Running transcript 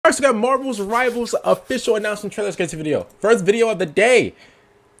Alright, so we got Marvel's Rivals official announcement trailer. Let's get to the video. First video of the day.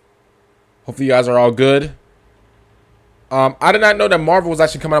 Hopefully you guys are all good. I did not know that Marvel was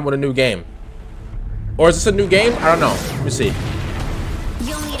actually coming out with a new game. Or is this a new game? I don't know. Let me see.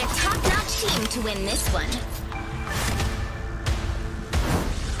 You'll need a top-notch team to win this one.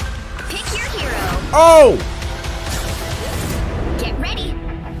 Pick your hero. Oh! Get ready.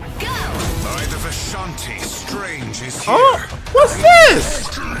 Go! By the Vishanti, Strange is here. Oh! What's this?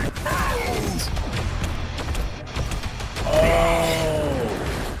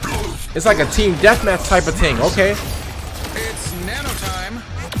 Oh. It's like a team deathmatch type of thing. Okay. It's nano time.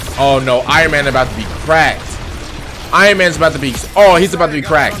 Oh no, Iron Man about to be cracked. Iron Man's about to be... Oh, he's about to be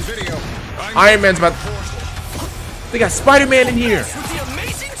cracked. Iron Man's about... They got Spider-Man in here.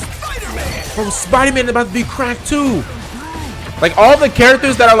 Bro, Spider-Man about to be cracked too. Like all the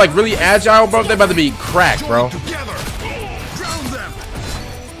characters that are like really agile, bro, they're about to be cracked, bro.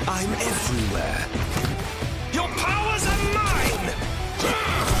 I'm everywhere. Your powers are mine.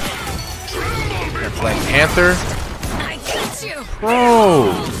 Black Panther. I got you.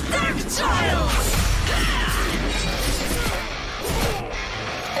 Bro. Dark Child.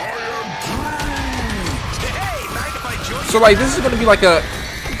 So like this is gonna be like a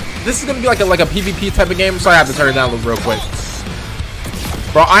like a PvP type of game. Sorry, I have to turn it down real quick.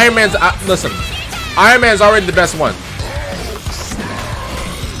 Bro, Iron Man's listen. Iron Man's already the best one.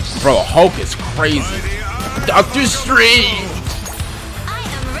 Bro, Hulk is crazy. Doctor Strange. I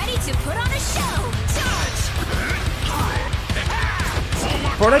am ready to put on a show. Charge.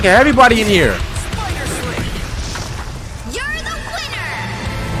 Bro, they got everybody in here. You're the winner.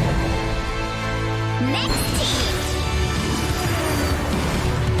 Next team.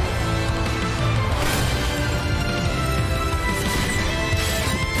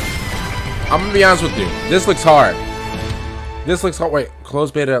 I'm gonna be honest with you. This looks hard. This looks hard. Wait,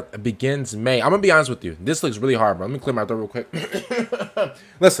 closed beta begins May. I'm gonna be honest with you. This looks really hard, bro. Let me clear my throat real quick.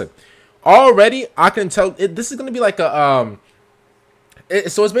 Listen, already I can tell this is gonna be like a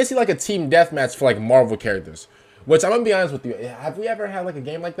so it's basically like a team deathmatch for like Marvel characters. Which I'm gonna be honest with you. Have we ever had like a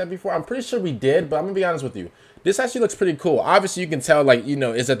game like that before? I'm pretty sure we did, but I'm gonna be honest with you. This actually looks pretty cool. Obviously, you can tell like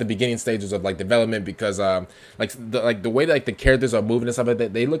it's at the beginning stages of like development because like the way that, like the characters are moving and stuff like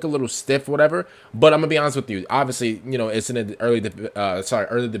that, they look a little stiff, or whatever. But I'm gonna be honest with you. Obviously, it's in the early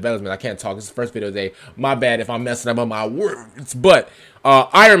development. I can't talk. It's the first video of the day. My bad if I'm messing up on my words. But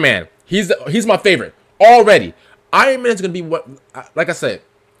Iron Man, he's my favorite already. Iron Man's gonna be what, like I said,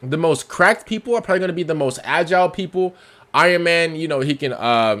 the most cracked people are probably gonna be the most agile people. Iron Man, he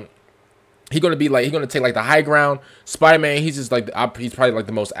can he's gonna take like the high ground. Spider-Man, he's just like he's probably like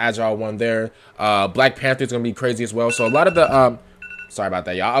the most agile one there. Black Panther's gonna be crazy as well. So a lot of the sorry about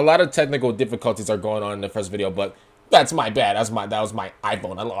that, y'all. A lot of technical difficulties are going on in the first video, but that's my bad. That was my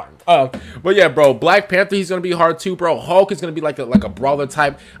iPhone alarm. But yeah, bro, Black Panther, he's gonna be hard too, bro. Hulk is gonna be like a brawler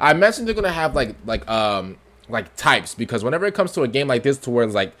type. I imagine they're gonna have like types, because whenever it comes to a game like this to where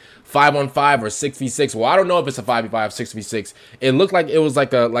it's like 5-on-5 or 6v6, well, I don't know if it's a 5v5, 6v6. It looked like it was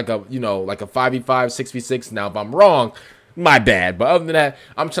like a 5v5, 6v6. Now if I'm wrong, my bad. But other than that,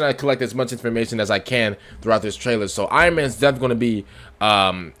 I'm trying to collect as much information as I can throughout this trailer. So Iron Man's definitely going to be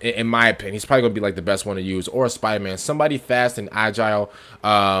in my opinion, he's probably gonna be like the best one to use, or Spider-Man, somebody fast and agile,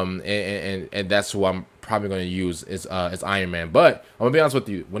 and that's who I'm probably going to use is Iron Man. But I'm gonna be honest with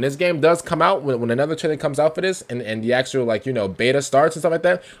you, when this game does come out, when another trailer comes out for this, and the actual beta starts and stuff like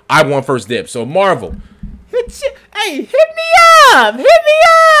that, I want first dibs. So Marvel, hey, hit me up,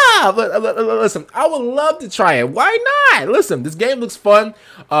 listen, I would love to try it. Why not? Listen, this game looks fun.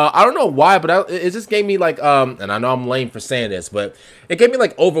 I don't know why, but it just gave me like and I know I'm lame for saying this, but it gave me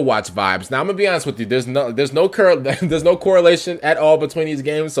like Overwatch vibes. Now I'm gonna be honest with you, there's no correlation at all between these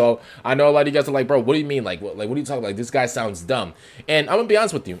games. So I know a lot of you guys are like, bro, what do you mean? Like what are you talking about? Like, this guy sounds dumb. And I'm gonna be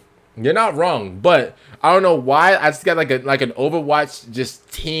honest with you, you're not wrong, but I don't know why I just got like an Overwatch just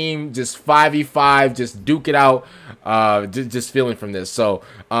team, just 5v5, just duke it out, just feeling from this. So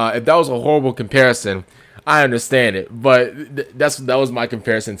if that was a horrible comparison, I understand it, but that was my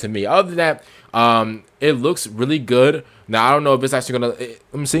comparison to me. Other than that, it looks really good. Now I don't know if it's actually gonna.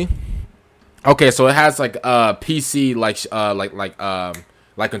 Let me see. Okay, so it has like PC like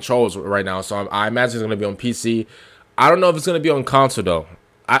controls right now. So I imagine it's gonna be on PC. I don't know if it's gonna be on console though.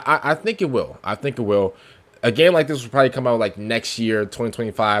 I think it will. I think it will. A game like this will probably come out like next year,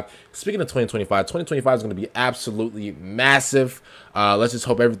 2025. Speaking of 2025 is going to be absolutely massive. Let's just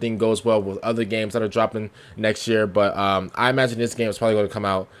hope everything goes well with other games that are dropping next year. But I imagine this game is probably going to come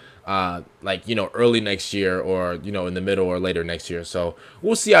out early next year, or in the middle or later next year. So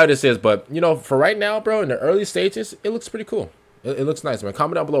we'll see how this is. But for right now, bro, in the early stages, it looks pretty cool. It looks nice, man.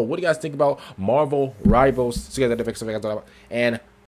 Comment down below. What do you guys think about Marvel Rivals? See you guys at the next video. And